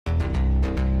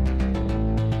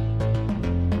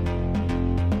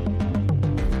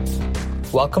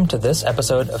Welcome to this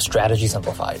episode of Strategy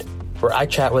Simplified, where I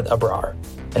chat with Abrar,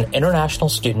 an international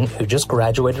student who just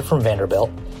graduated from Vanderbilt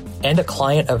and a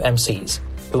client of MC's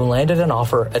who landed an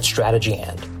offer at Strategy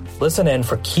And. Listen in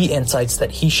for key insights that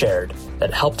he shared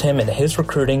that helped him in his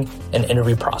recruiting and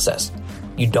interview process.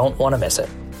 You don't want to miss it.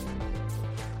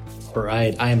 All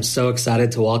right. I am so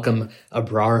excited to welcome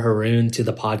Abrar Haroon to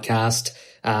the podcast.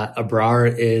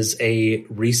 Abrar is a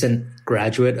recent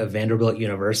graduate of Vanderbilt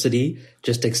University,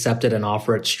 just accepted an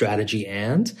offer at Strategy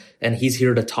And he's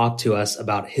here to talk to us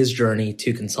about his journey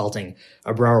to consulting.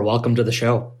 Abrar, welcome to the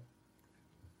show.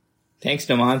 Thanks,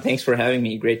 Naman. Thanks for having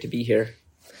me. Great to be here.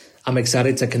 I'm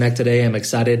excited to connect today. I'm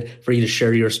excited for you to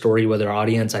share your story with our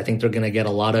audience. I think they're going to get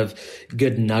a lot of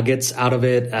good nuggets out of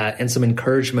it and some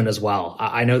encouragement as well.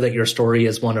 I know that your story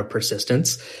is one of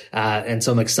persistence, and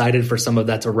so I'm excited for some of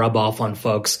that to rub off on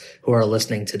folks who are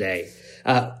listening today.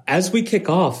 As we kick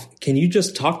off, can you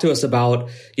just talk to us about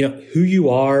who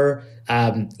you are?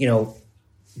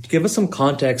 Give us some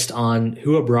context on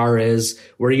who Abrar is,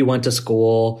 where you went to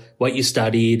school, what you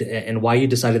studied, and why you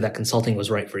decided that consulting was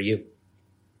right for you.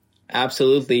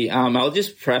 Absolutely. I'll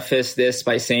just preface this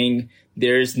by saying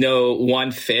there's no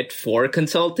one fit for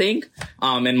consulting.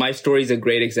 And my story is a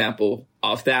great example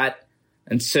of that.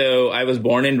 And so I was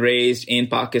born and raised in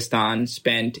Pakistan,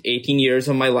 spent 18 years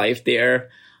of my life there.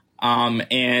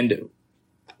 And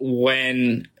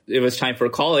when it was time for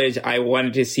college, I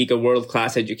wanted to seek a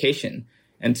world-class education.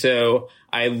 And so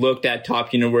I looked at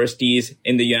top universities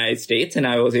in the United States, and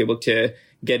I was able to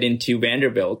get into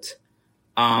Vanderbilt.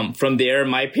 From there,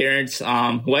 my parents, who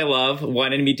I love,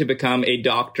 wanted me to become a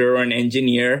doctor or an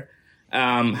engineer.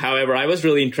 However, I was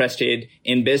really interested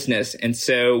in business. And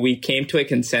so we came to a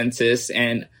consensus,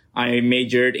 and I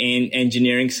majored in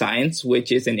engineering science,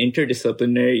 which is an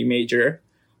interdisciplinary major,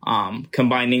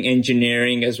 combining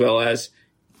engineering as well as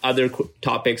other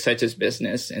topics such as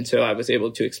business. And so I was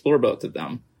able to explore both of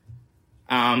them.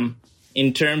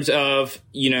 In terms of,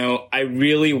 I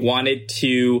really wanted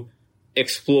to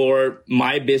explore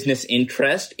my business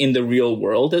interest in the real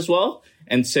world as well.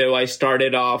 And so I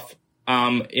started off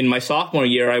in my sophomore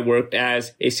year, I worked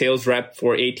as a sales rep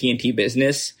for AT&T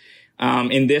Business.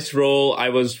 In this role, I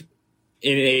was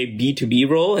in a B2B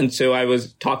role. And so I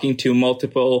was talking to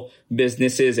multiple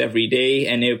businesses every day,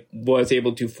 and it was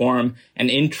able to form an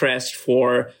interest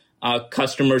for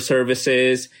customer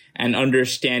services and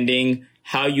understanding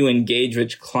how you engage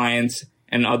with clients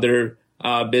and other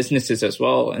businesses as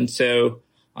well. And so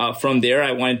from there,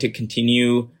 I wanted to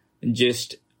continue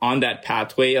just on that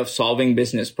pathway of solving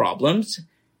business problems.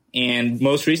 And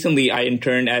most recently, I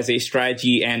interned as a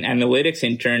strategy and analytics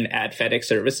intern at FedEx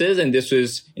Services. And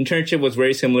internship was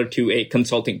very similar to a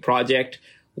consulting project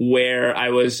where I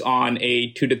was on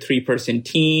a 2 to 3 person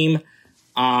team.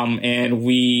 And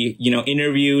we,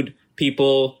 interviewed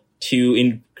people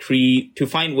to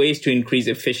find ways to increase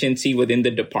efficiency within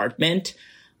the department.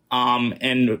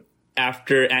 And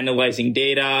after analyzing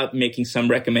data, making some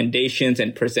recommendations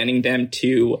and presenting them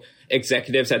to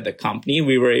executives at the company,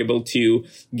 we were able to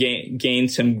gain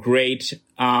some great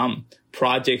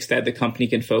projects that the company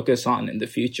can focus on in the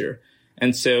future.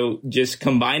 And so just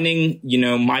combining,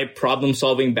 my problem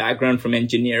solving background from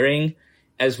engineering,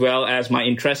 as well as my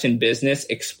interest in business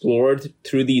explored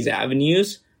through these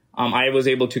avenues, I was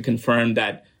able to confirm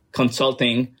that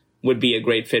consulting would be a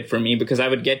great fit for me because I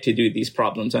would get to do these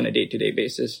problems on a day-to-day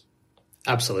basis.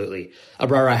 Absolutely.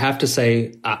 Abrar, I have to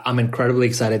say, I'm incredibly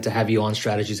excited to have you on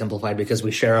Strategy Simplified because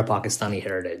we share a Pakistani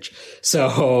heritage.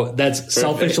 So that's perfect.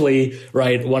 Selfishly,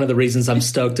 right, one of the reasons I'm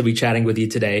stoked to be chatting with you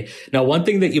today. Now, one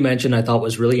thing that you mentioned I thought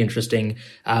was really interesting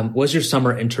was your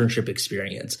summer internship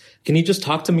experience. Can you just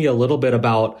talk to me a little bit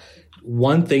about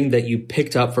one thing that you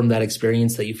picked up from that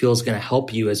experience that you feel is going to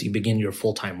help you as you begin your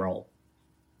full-time role?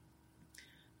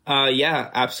 Yeah,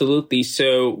 absolutely.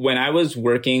 So when I was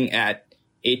working at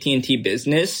AT&T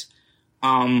Business,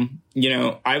 I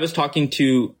was talking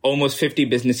to almost 50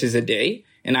 businesses a day,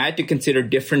 and I had to consider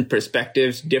different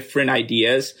perspectives, different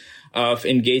ideas of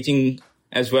engaging,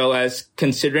 as well as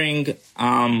considering,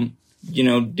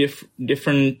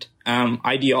 different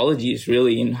ideologies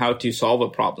really in how to solve a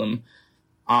problem.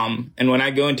 And when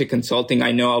I go into consulting,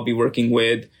 I know I'll be working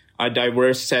with a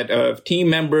diverse set of team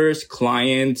members,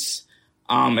 clients,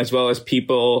 as well as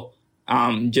people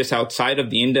just outside of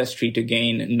the industry to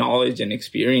gain knowledge and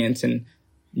experience, and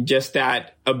just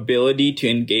that ability to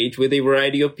engage with a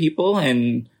variety of people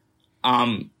and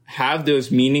have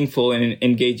those meaningful and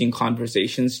engaging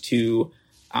conversations to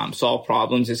solve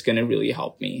problems is going to really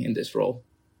help me in this role.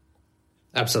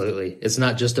 Absolutely. It's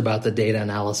not just about the data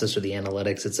analysis or the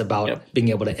analytics. It's about being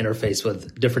able to interface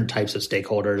with different types of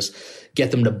stakeholders,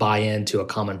 get them to buy into a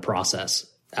common process.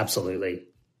 Absolutely.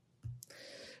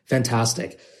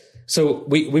 Fantastic. So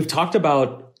we've talked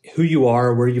about who you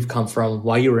are, where you've come from,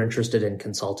 why you were interested in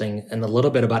consulting, and a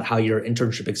little bit about how your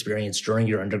internship experience during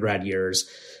your undergrad years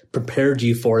prepared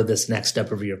you for this next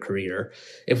step of your career.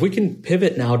 If we can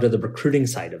pivot now to the recruiting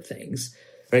side of things,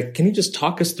 right? Can you just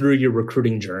talk us through your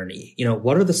recruiting journey?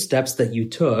 What are the steps that you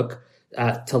took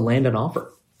to land an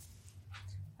offer?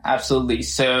 Absolutely.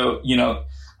 So,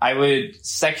 I would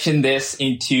section this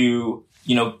into,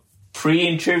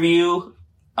 pre-interview,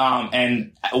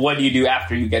 and what do you do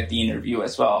after you get the interview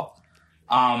as well.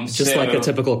 Just like a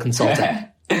typical consultant.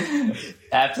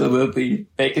 Absolutely.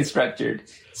 Make it structured.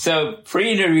 So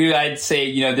pre-interview, I'd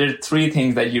say, there are three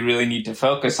things that you really need to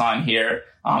focus on here.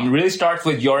 Really starts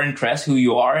with your interest, who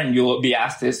you are, and you'll be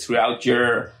asked this throughout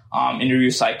your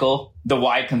interview cycle, the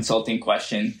why consulting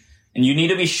question. And you need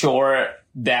to be sure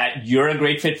that you're a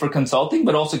great fit for consulting,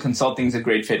 but also consulting is a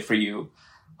great fit for you.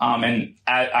 And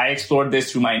I explored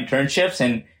this through my internships,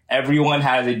 and everyone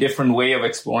has a different way of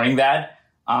exploring that.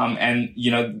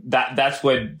 That's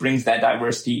what brings that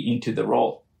diversity into the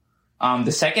role.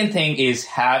 The second thing is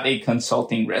have a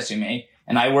consulting resume.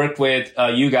 And I worked with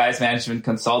you guys, Management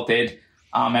Consulted,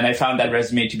 and I found that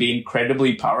resume to be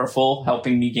incredibly powerful,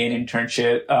 helping me gain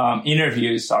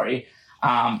interviews,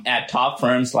 at top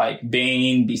firms like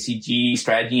Bain, BCG,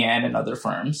 Strategy and other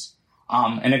firms.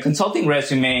 And a consulting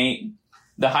resume,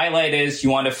 the highlight is you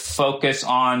want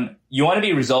to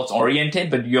be results oriented,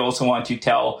 but you also want to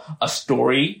tell a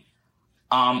story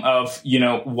of,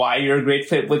 why you're a great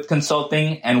fit with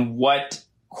consulting and what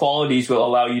qualities will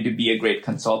allow you to be a great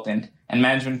consultant. And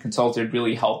Management Consulted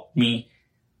really helped me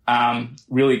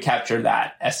really capture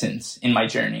that essence in my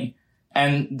journey.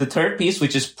 And the third piece,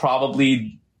 which is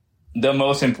probably the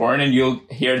most important, and you'll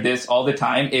hear this all the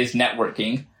time, is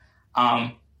networking.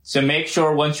 So make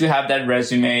sure once you have that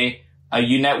resume,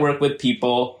 you network with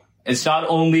people. It's not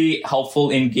only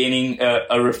helpful in gaining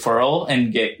a referral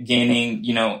and gaining,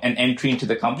 an entry into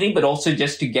the company, but also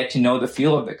just to get to know the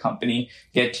feel of the company,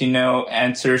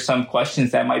 answer some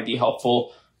questions that might be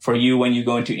helpful for you when you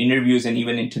go into interviews and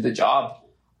even into the job.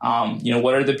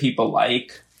 What are the people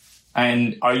like?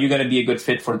 And are you going to be a good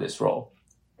fit for this role?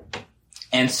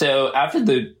 And so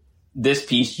after this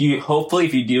piece, hopefully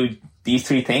if you do these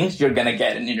three things, you're going to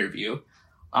get an interview.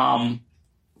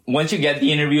 Once you get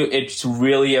the interview, it's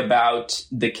really about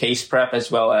the case prep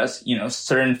as well as,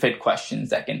 certain fit questions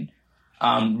that can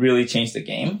really change the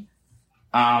game.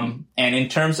 And in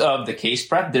terms of the case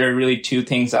prep, there are really two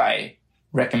things I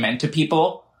recommend to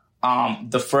people.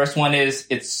 The first one is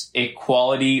it's a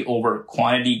quality over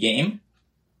quantity game.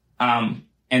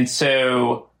 And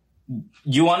so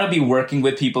you want to be working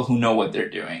with people who know what they're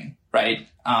doing, right?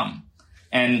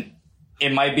 And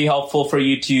it might be helpful for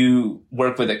you to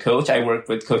work with a coach. I work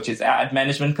with coaches at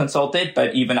Management Consulted,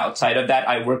 but even outside of that,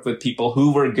 I work with people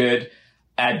who were good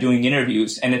at doing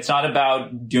interviews. And it's not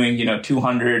about doing,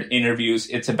 200 interviews.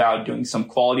 It's about doing some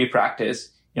quality practice.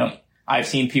 I've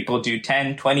seen people do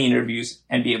 10, 20 interviews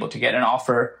and be able to get an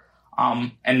offer.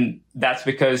 And that's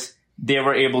because they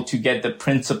were able to get the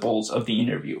principles of the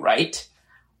interview right.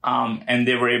 And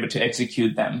they were able to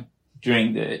execute them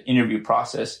during the interview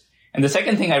process. And the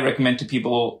second thing I recommend to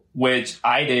people, which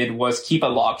I did, was keep a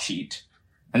log sheet.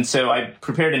 And so I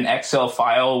prepared an Excel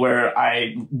file where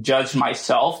I judged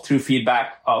myself through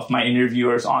feedback of my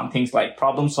interviewers on things like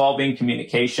problem solving,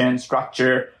 communication,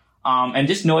 structure, and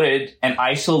just noted and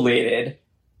isolated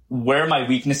where my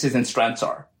weaknesses and strengths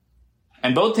are.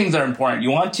 And both things are important.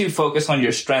 You want to focus on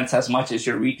your strengths as much as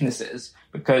your weaknesses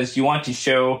because you want to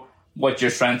show what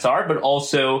your strengths are, but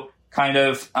also kind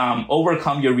of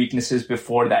overcome your weaknesses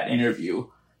before that interview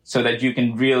so that you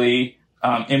can really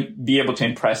be able to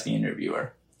impress the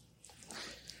interviewer.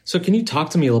 So can you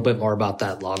talk to me a little bit more about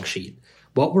that log sheet?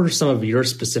 What were some of your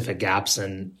specific gaps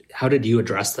and how did you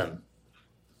address them?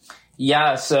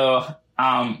 Yeah, so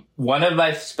one of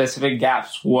my specific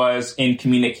gaps was in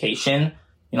communication.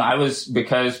 I was,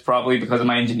 because of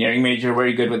my engineering major,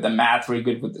 very good with the math, very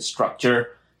good with the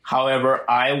structure. However,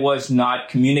 I was not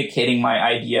communicating my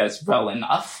ideas well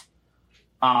enough.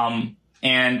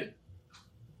 And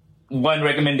one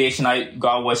recommendation I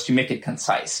got was to make it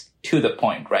concise, to the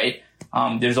point, right?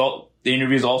 The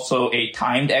interview is also a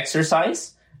timed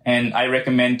exercise. And I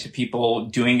recommend to people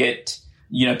doing it,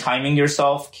 timing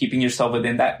yourself, keeping yourself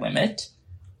within that limit.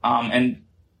 And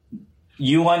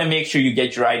you want to make sure you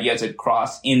get your ideas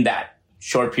across in that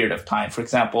short period of time. For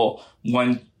example,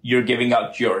 when you're giving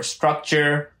out your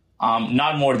structure,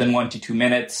 not more than 1 to 2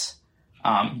 minutes.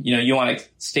 You want to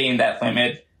stay in that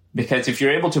limit, because if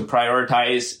you're able to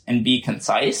prioritize and be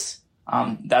concise,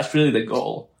 that's really the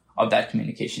goal of that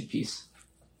communication piece.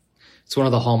 It's one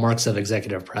of the hallmarks of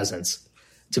executive presence,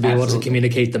 to be able to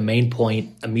communicate the main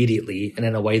point immediately and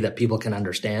in a way that people can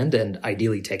understand and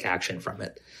ideally take action from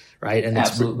it, right? And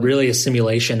it's really a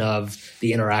simulation of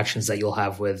the interactions that you'll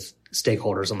have with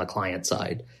stakeholders on the client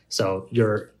side. So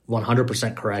you're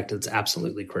 100% correct. It's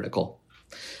absolutely critical.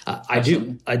 I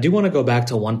do want to go back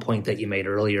to one point that you made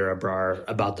earlier, Abrar,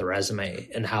 about the resume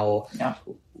and how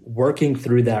working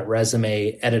through that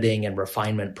resume editing and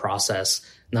refinement process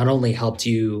not only helped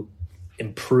you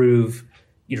improve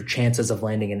your chances of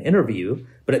landing an interview,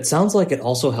 but it sounds like it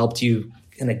also helped you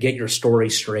kind of get your story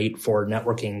straight for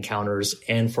networking encounters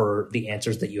and for the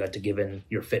answers that you had to give in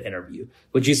your fit interview.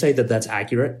 Would you say that that's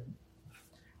accurate?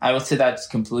 I would say that's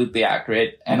completely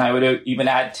accurate. And I would even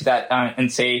add to that and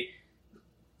say,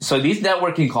 so these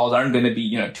networking calls aren't going to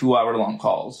be, 2-hour long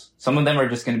calls. Some of them are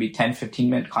just going to be 10,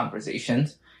 15-minute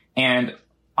conversations. And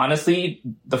honestly,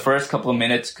 the first couple of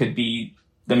minutes could be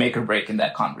the make or break in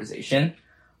that conversation.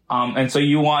 And so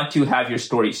you want to have your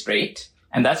story straight.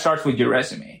 And that starts with your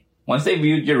resume. Once they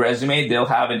viewed your resume, they'll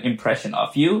have an impression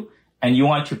of you. And you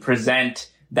want to present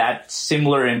that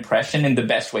similar impression in the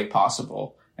best way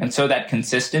possible. And so that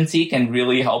consistency can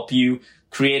really help you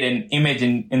create an image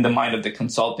in the mind of the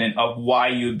consultant of why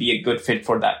you'd be a good fit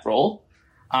for that role.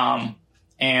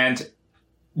 And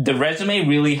the resume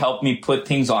really helped me put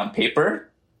things on paper,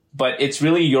 but it's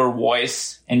really your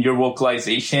voice and your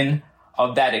vocalization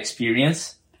of that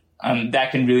experience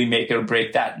that can really make or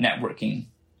break that networking,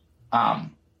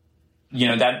 that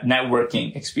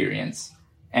networking experience.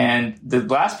 And the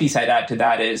last piece I'd add to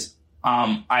that is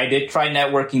I did try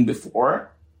networking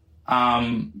before,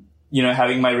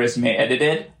 having my resume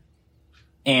edited.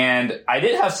 And I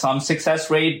did have some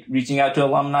success rate reaching out to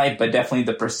alumni, but definitely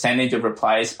the percentage of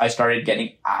replies I started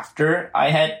getting after I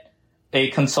had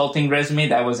a consulting resume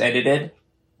that was edited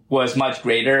was much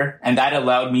greater. And that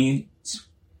allowed me.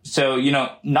 So,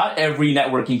 not every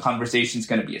networking conversation is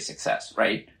going to be a success,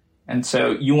 right? And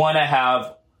so you want to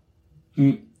have,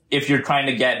 if you're trying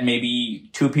to get maybe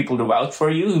 2 people to vouch for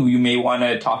you, you may want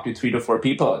to talk to 3 to 4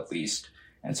 people at least.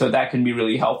 And so that can be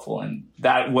really helpful. And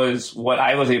that was what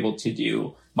I was able to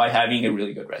do by having a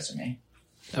really good resume.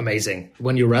 Amazing.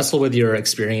 When you wrestle with your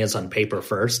experience on paper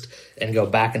first and go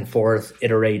back and forth,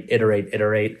 iterate,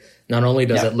 not only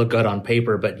does it look good on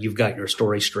paper, but you've got your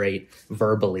story straight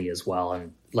verbally as well.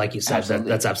 And like you said,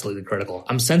 that's absolutely critical.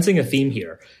 I'm sensing a theme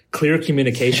here. Clear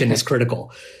communication is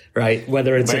critical, right?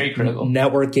 Whether it's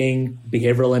networking,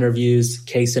 behavioral interviews,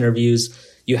 case interviews,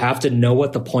 you have to know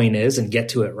what the point is and get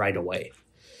to it right away.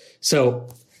 So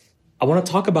I want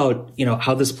to talk about,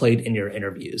 how this played in your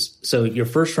interviews. So your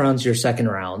first rounds, your second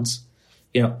rounds,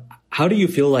 how do you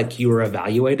feel like you were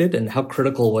evaluated and how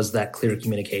critical was that clear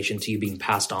communication to you being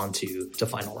passed on to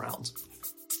final rounds?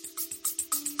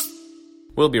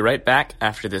 We'll be right back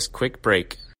after this quick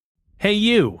break. Hey,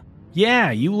 you.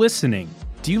 Yeah, you listening.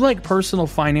 Do you like personal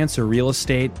finance or real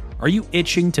estate? Are you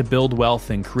itching to build wealth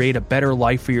and create a better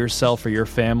life for yourself or your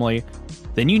family?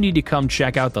 Then you need to come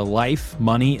check out the Life,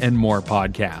 Money, and More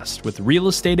podcast with real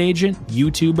estate agent,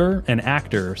 YouTuber, and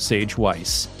actor Sage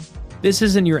Weiss. This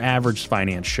isn't your average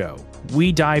finance show.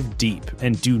 We dive deep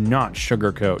and do not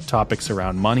sugarcoat topics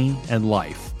around money and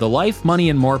life. The Life, Money,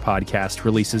 and More podcast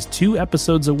releases 2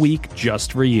 episodes a week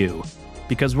just for you,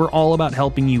 because we're all about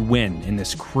helping you win in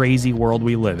this crazy world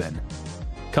we live in.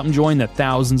 Come join the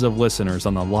thousands of listeners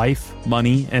on the Life,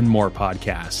 Money, and More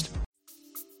podcast.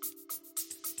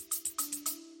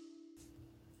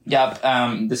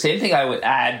 Yeah, the same thing I would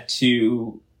add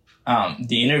to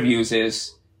the interviews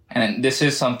is, and this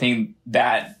is something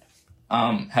that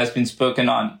has been spoken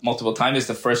on multiple times, is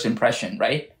the first impression,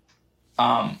 right?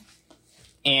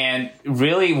 And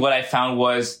really what I found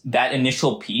was that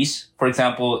initial piece, for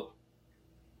example,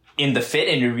 in the fit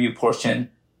interview portion,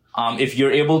 if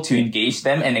you're able to engage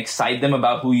them and excite them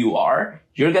about who you are,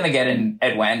 you're going to get an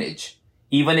advantage.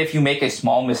 Even if you make a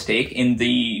small mistake in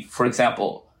the, for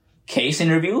example, case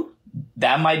interview,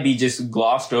 that might be just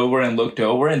glossed over and looked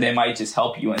over, and they might just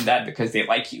help you in that because they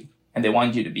like you and they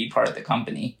want you to be part of the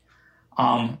company.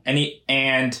 And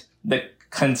the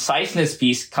conciseness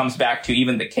piece comes back to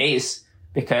even the case,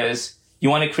 because you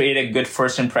want to create a good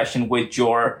first impression with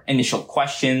your initial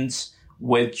questions,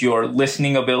 with your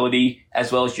listening ability,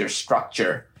 as well as your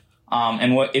structure.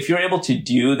 If you're able to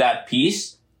do that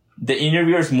piece, the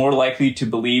interviewer is more likely to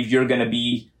believe you're going to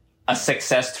be a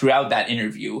success throughout that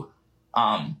interview.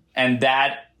 And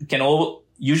that can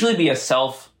usually be a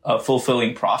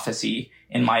self-fulfilling prophecy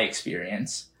in my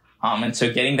experience. And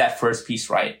so getting that first piece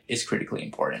right is critically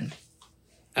important.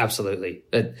 Absolutely.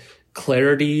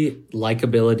 Clarity,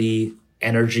 likability,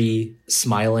 energy,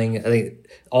 smiling. I think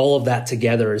all of that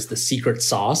together is the secret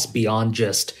sauce beyond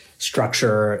just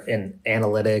structure and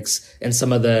analytics and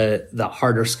some of the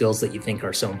harder skills that you think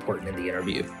are so important in the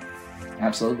interview.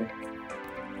 Absolutely.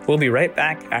 We'll be right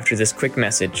back after this quick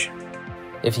message.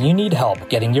 If you need help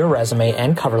getting your resume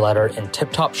and cover letter in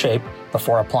tip-top shape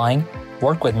before applying,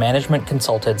 work with Management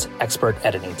Consultant's expert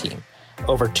editing team.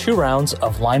 Over 2 rounds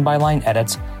of line-by-line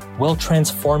edits will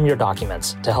transform your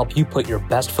documents to help you put your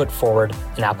best foot forward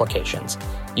in applications.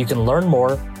 You can learn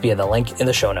more via the link in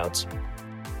the show notes.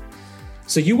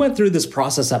 So you went through this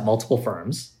process at multiple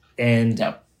firms,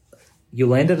 and you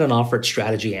landed an offer at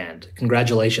Strategy And.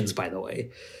 Congratulations, by the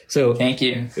way. So thank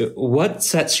you. What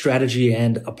set Strategy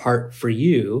And apart for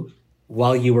you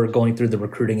while you were going through the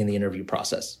recruiting and the interview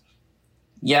process?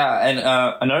 Yeah, and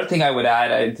another thing I would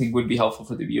add, I think would be helpful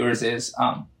for the viewers is,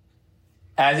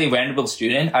 as a Vanderbilt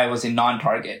student, I was a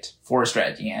non-target for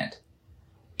Strategy And.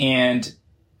 And,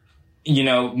 you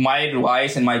know, my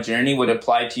advice and my journey would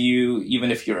apply to you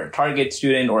even if you're a target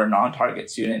student or a non-target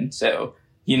student. So,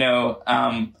 you know,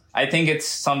 I think it's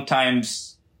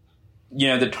sometimes, you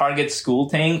know, the target school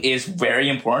thing is very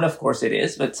important. Of course it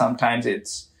is, but sometimes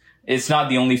it's not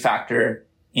the only factor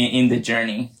in the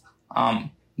journey.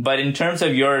 But in terms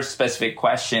of your specific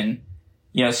question,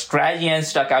 you know, Strategy And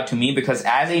stuck out to me because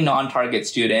as a non-target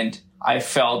student, I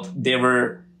felt they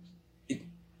were,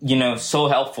 you know, so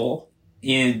helpful.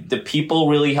 The people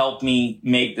really helped me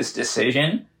make this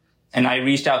decision. And I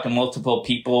reached out to multiple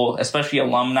people, especially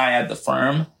alumni at the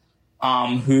firm,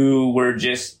 who were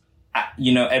just,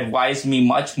 you know, advised me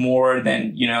much more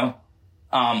than, you know,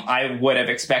 I would have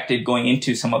expected going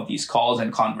into some of these calls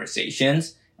and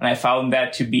conversations. And I found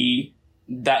that to be,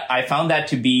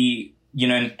 you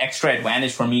know, an extra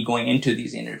advantage for me going into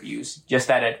these interviews, just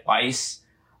that advice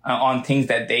on things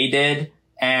that they did.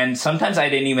 And sometimes I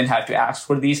didn't even have to ask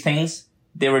for these things.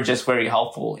 They were just very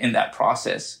helpful in that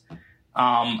process.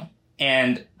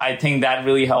 And I think that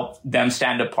really helped them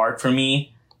stand apart for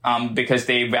me, because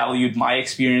they valued my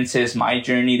experiences, my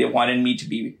journey. They wanted me to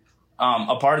be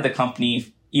a part of the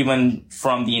company, even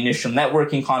from the initial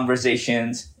networking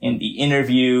conversations, in the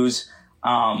interviews,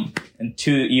 and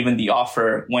to even the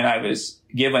offer when I was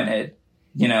given it.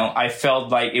 You know, I felt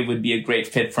like it would be a great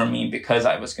fit for me because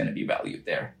I was going to be valued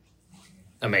there.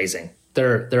 Amazing.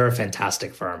 They're a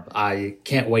fantastic firm. I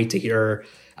can't wait to hear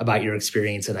about your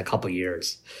experience in a couple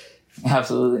years.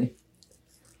 Absolutely.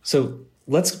 So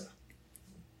let's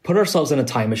put ourselves in a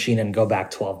time machine and go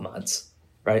back 12 months,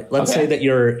 right? Let's say that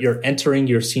you're entering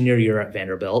your senior year at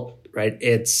Vanderbilt, right?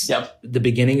 It's the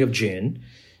beginning of June.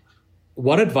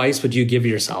 What advice would you give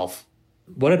yourself?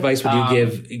 What advice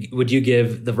would you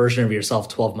give the version of yourself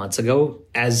 12 months ago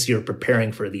as you're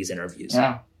preparing for these interviews?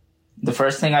 Yeah. The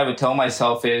first thing I would tell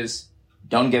myself is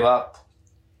don't give up.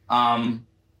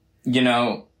 You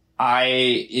know,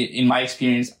 in my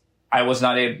experience, I was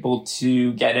not able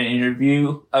to get an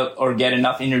interview or get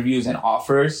enough interviews and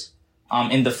offers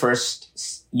in the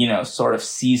first, you know, sort of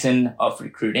season of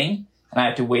recruiting. And I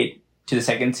had to wait to the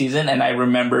second season. And I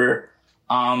remember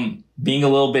being a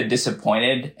little bit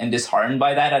disappointed and disheartened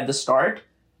by that at the start.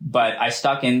 But I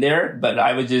stuck in there. But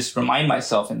I would just remind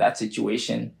myself in that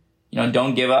situation, you know,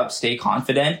 don't give up, stay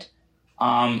confident.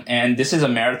 And this is a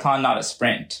marathon, not a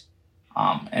sprint.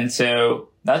 And so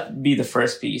that'd be the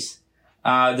first piece.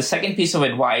 The second piece of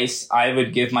advice I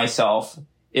would give myself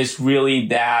is really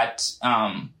that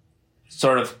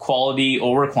sort of quality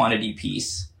over quantity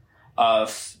piece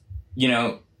of, you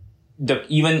know,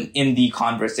 even in the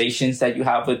conversations that you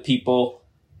have with people,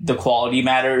 the quality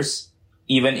matters.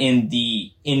 Even in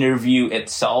the interview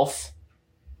itself,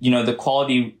 you know, the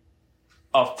quality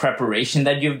of preparation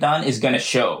that you've done is going to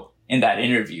show in that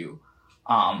interview.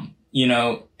 You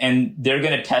know, and they're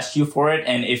going to test you for it.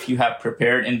 And if you have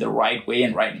prepared in the right way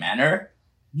and right manner,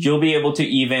 you'll be able to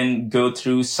even go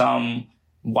through some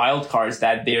wild cards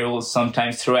that they will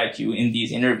sometimes throw at you in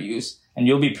these interviews. And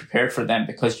you'll be prepared for them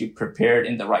because you prepared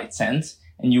in the right sense.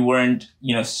 And you weren't,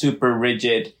 you know, super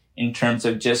rigid in terms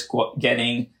of just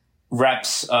getting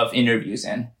reps of interviews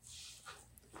in.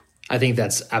 I think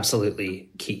that's absolutely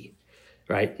key.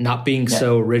 Right? Not being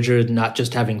so rigid, not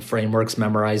just having frameworks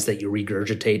memorized that you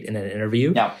regurgitate in an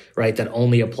interview, right? That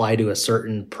only apply to a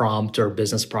certain prompt or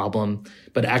business problem,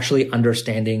 but actually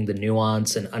understanding the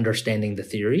nuance and understanding the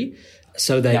theory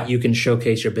so that you can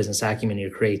showcase your business acumen and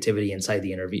your creativity inside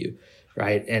the interview,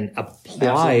 right? And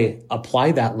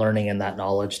apply that learning and that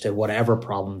knowledge to whatever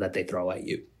problem that they throw at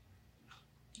you.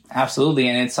 Absolutely.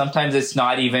 And sometimes it's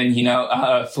not even,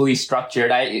 fully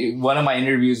structured. One of my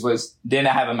interviews didn't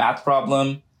have a math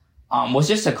problem, was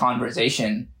just a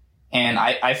conversation. And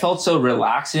I felt so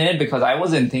relaxed in it because I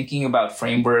wasn't thinking about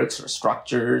frameworks or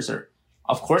structures, or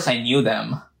of course I knew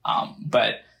them.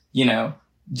 But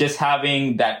just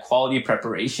having that quality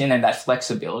preparation and that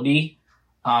flexibility,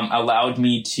 allowed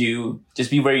me to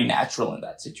just be very natural in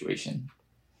that situation.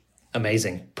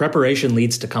 Amazing. Preparation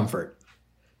leads to comfort.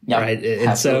 Yep, right.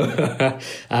 And so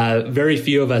very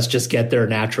few of us just get there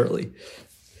naturally.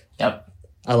 Yep.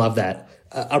 I love that.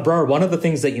 Abrar, one of the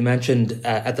things that you mentioned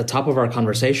at the top of our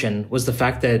conversation was the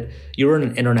fact that you were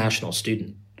an international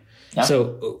student. Yep.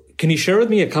 So can you share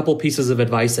with me a couple pieces of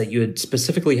advice that you would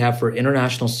specifically have for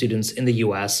international students in the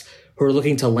US who are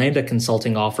looking to land a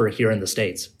consulting offer here in the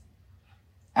States?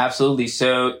 Absolutely.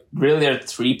 So really there are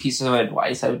 3 pieces of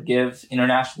advice I would give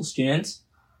international students.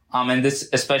 And this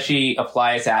especially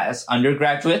applies as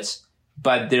undergraduates,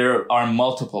 but there are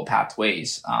multiple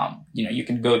pathways. You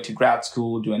can go to grad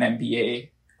school, do an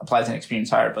MBA, apply as an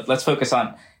experienced hire, but let's focus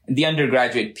on the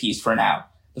undergraduate piece for now.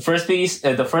 The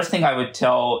first thing I would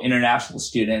tell international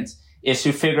students is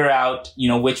to figure out,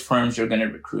 which firms you're going to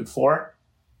recruit for.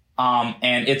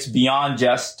 And it's beyond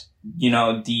just,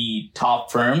 the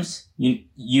top firms.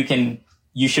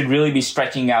 You should really be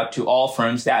stretching out to all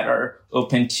firms that are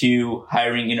open to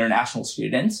hiring international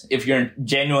students if you're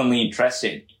genuinely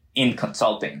interested in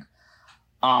consulting.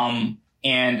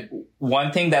 And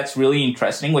one thing that's really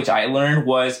interesting, which I learned,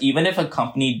 was even if a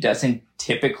company doesn't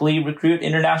typically recruit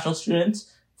international students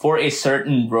for a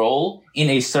certain role in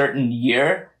a certain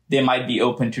year, they might be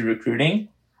open to recruiting.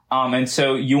 And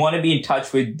so you want to be in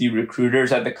touch with the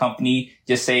recruiters at the company.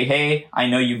 Just say, hey, I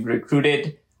know you've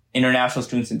recruited international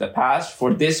students in the past.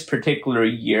 For this particular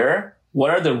year, what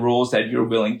are the roles that you're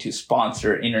willing to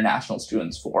sponsor international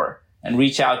students for? And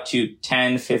reach out to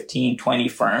 10, 15, 20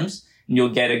 firms, and you'll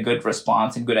get a good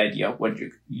response and good idea of what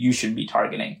you should be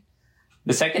targeting.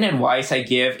 The second advice I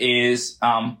give is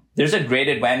there's a great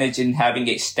advantage in having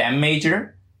a STEM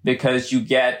major because you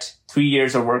get 3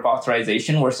 years of work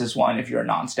authorization versus 1 if you're a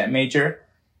non-STEM major.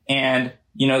 And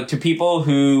to people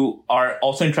who are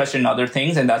also interested in other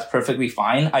things, and that's perfectly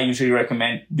fine, I usually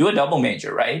recommend do a double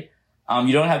major, right?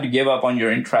 You don't have to give up on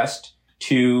your interest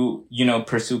to,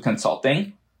 pursue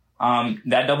consulting.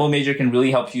 That double major can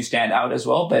really help you stand out as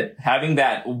well. But having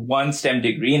that 1 STEM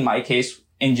degree, in my case,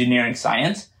 engineering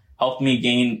science, helped me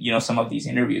gain, some of these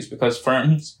interviews because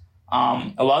firms,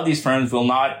 a lot of these firms will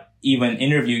not even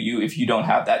interview you if you don't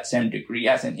have that STEM degree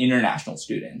as an international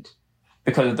student,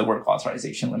 because of the work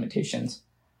authorization limitations.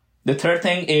 The third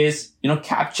thing is,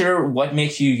 capture what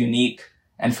makes you unique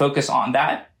and focus on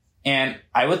that. And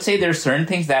I would say there's certain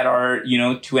things that are,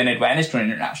 to an advantage to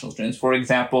international students. For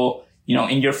example,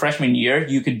 in your freshman year,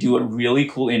 you could do a really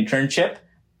cool internship,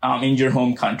 in your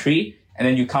home country. And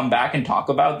then you come back and talk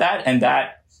about that. And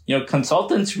that,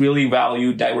 consultants really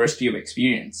value diversity of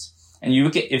experience. And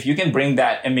if you can bring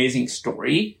that amazing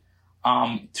story,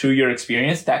 through your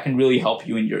experience, that can really help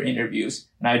you in your interviews.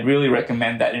 And I'd really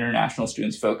recommend that international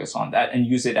students focus on that and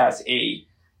use it as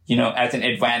as an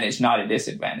advantage, not a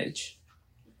disadvantage.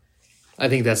 I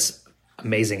think that's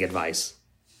amazing advice.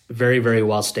 Very, very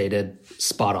well stated.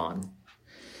 Spot on.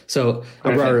 So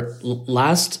our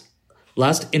last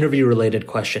interview related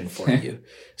question for you.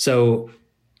 So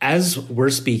as we're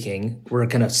speaking, we're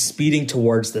kind of speeding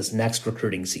towards this next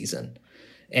recruiting season.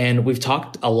 And we've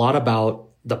talked a lot about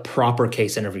the proper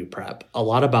case interview prep, a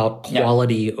lot about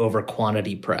quality over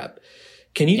quantity prep.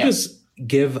 Can you just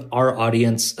give our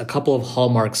audience a couple of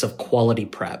hallmarks of quality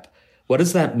prep? What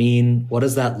does that mean? What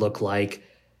does that look like?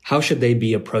 How should they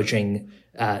be approaching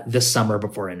this summer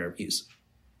before interviews?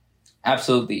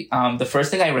 Absolutely. The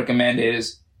first thing I recommend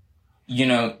is,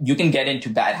 you can get into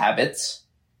bad habits,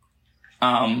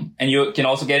 and you can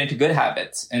also get into good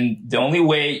habits. And the only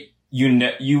way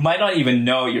you might not even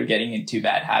know you're getting into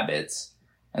bad habits.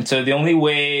 And so the only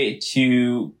way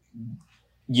to,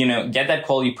 get that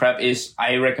quality prep is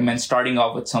I recommend starting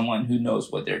off with someone who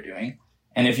knows what they're doing.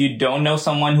 And if you don't know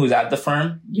someone who's at the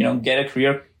firm, get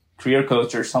a career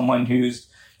coach or someone who's,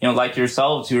 like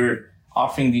yourselves, who are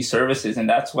offering these services. And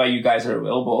that's why you guys are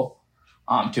available,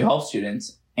 to help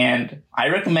students. And I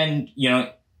recommend,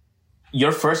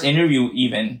 your first interview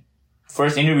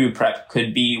prep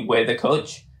could be with a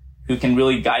coach who can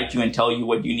really guide you and tell you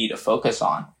what you need to focus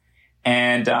on.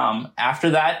 And after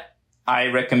that, I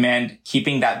recommend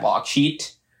keeping that log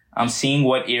sheet, seeing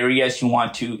what areas you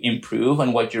want to improve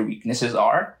and what your weaknesses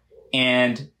are.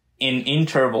 And in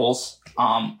intervals,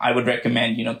 I would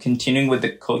recommend, continuing with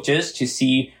the coaches to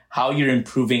see how you're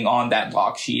improving on that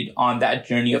log sheet, on that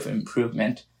journey of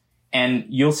improvement. And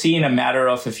you'll see in a matter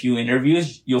of a few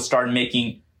interviews, you'll start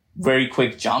making very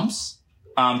quick jumps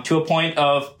to a point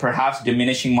of perhaps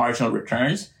diminishing marginal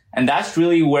returns. And that's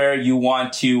really where you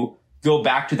want to go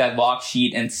back to that log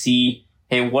sheet and see,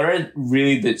 hey, what are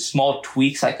really the small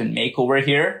tweaks I can make over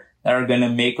here that are going to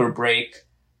make or break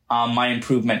my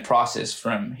improvement process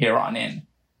from here on in.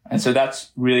 And so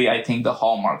that's really, I think, the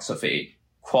hallmarks of a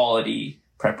quality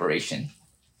preparation.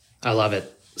 I love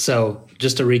it. So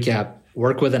just to recap,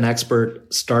 work with an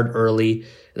expert, start early,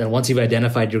 and then once you've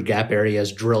identified your gap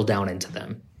areas, drill down into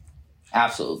them.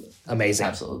 Absolutely. Amazing.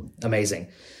 Absolutely. Amazing.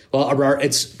 Well, Abrar,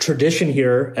 it's tradition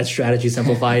here at Strategy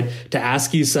Simplified to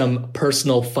ask you some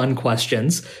personal fun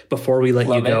questions before we let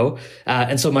you go.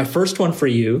 And so my first one for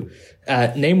you,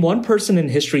 name one person in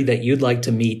history that you'd like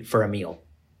to meet for a meal.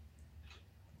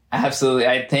 Absolutely.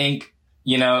 I think,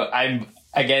 I'm,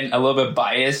 again, a little bit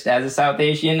biased as a South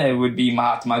Asian. It would be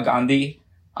Mahatma Gandhi.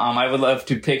 I would love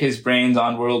to pick his brains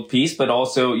on world peace, but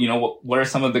also, what are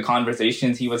some of the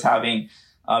conversations he was having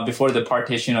before the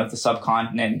partition of the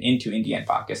subcontinent into India and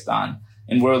Pakistan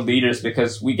and world leaders,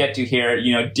 because we get to hear,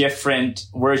 different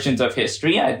versions of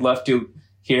history. I'd love to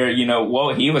hear,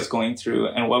 what he was going through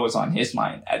and what was on his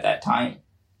mind at that time.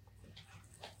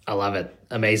 I love it.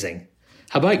 Amazing.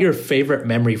 How about your favorite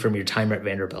memory from your time at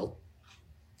Vanderbilt?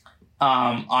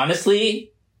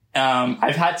 Honestly,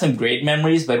 I've had some great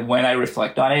memories, but when I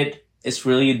reflect on it, it's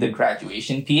really the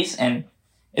graduation piece. And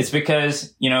it's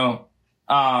because,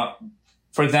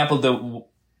 for example,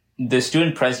 the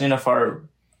student president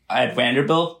at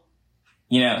Vanderbilt,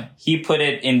 he put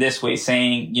it in this way,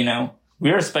 saying,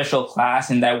 we're a special class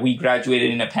in that we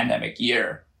graduated in a pandemic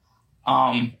year.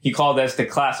 He called us the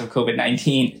class of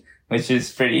COVID-19, which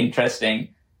is pretty interesting.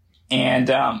 And,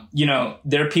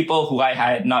 there are people who I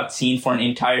had not seen for an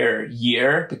entire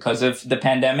year because of the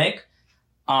pandemic.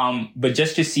 But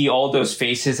just to see all those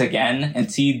faces again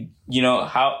and see,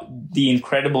 how the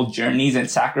incredible journeys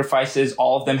and sacrifices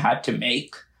all of them had to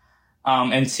make,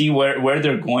 and see where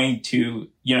they're going to,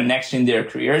 next in their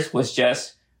careers was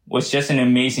just an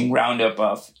amazing roundup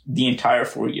of the entire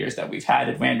 4 years that we've had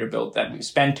at Vanderbilt that we've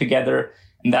spent together.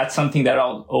 And that's something that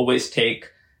I'll always take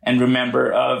and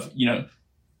remember of,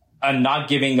 not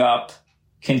giving up,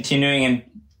 continuing and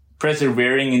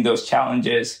persevering in those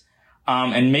challenges,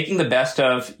 and making the best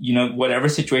of, whatever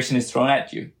situation is thrown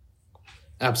at you.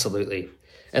 Absolutely.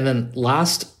 And then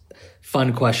last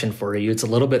fun question for you. It's a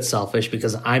little bit selfish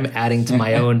because I'm adding to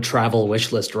my own travel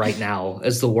wish list right now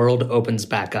as the world opens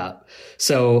back up.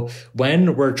 So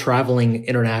when we're traveling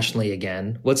internationally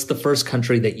again, what's the first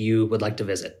country that you would like to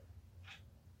visit?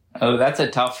 Oh, that's a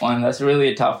tough one. That's really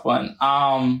a tough one.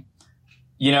 I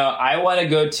want to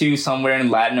go to somewhere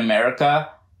in Latin America.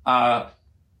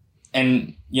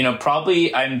 And,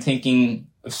 probably I'm thinking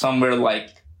of somewhere like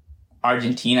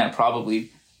Argentina, probably.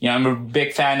 I'm a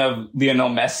big fan of Lionel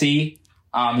Messi.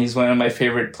 He's one of my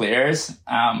favorite players.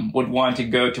 Would want to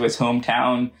go to his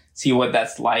hometown, see what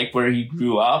that's like, where he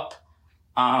grew up.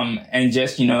 And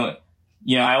just,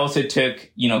 I also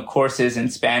took, courses in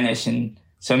Spanish. And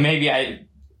so maybe I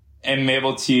am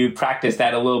able to practice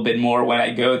that a little bit more when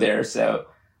I go there. So,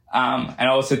 and I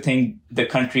also think the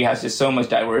country has just so much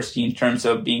diversity in terms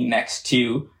of being next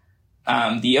to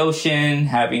the ocean,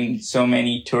 having so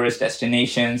many tourist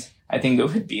destinations. I think it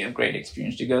would be a great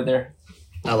experience to go there.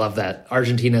 I love that.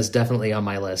 Argentina is definitely on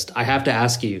my list. I have to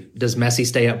ask you, does Messi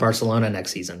stay at Barcelona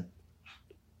next season?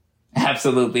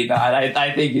 Absolutely not.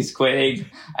 I think he's quitting.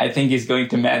 I think he's going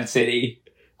to Man City.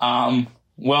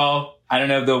 Well, I don't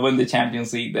know if they'll win the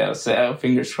Champions League, though, so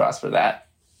fingers crossed for that.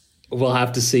 We'll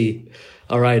have to see.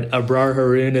 All right. Abrar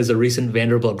Haroon is a recent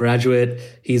Vanderbilt graduate.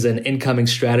 He's an incoming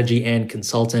strategy and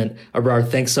consultant. Abrar,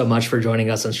 thanks so much for joining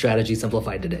us on Strategy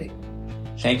Simplified today.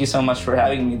 Thank you so much for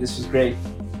having me. This was great.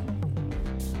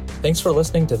 Thanks for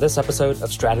listening to this episode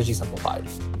of Strategy Simplified.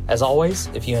 As always,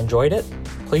 if you enjoyed it,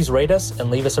 please rate us and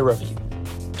leave us a review.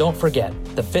 Don't forget,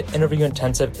 the FIT Interview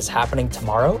Intensive is happening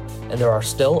tomorrow, and there are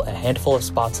still a handful of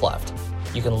spots left.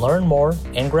 You can learn more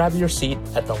and grab your seat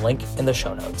at the link in the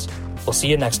show notes. We'll see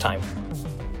you next time.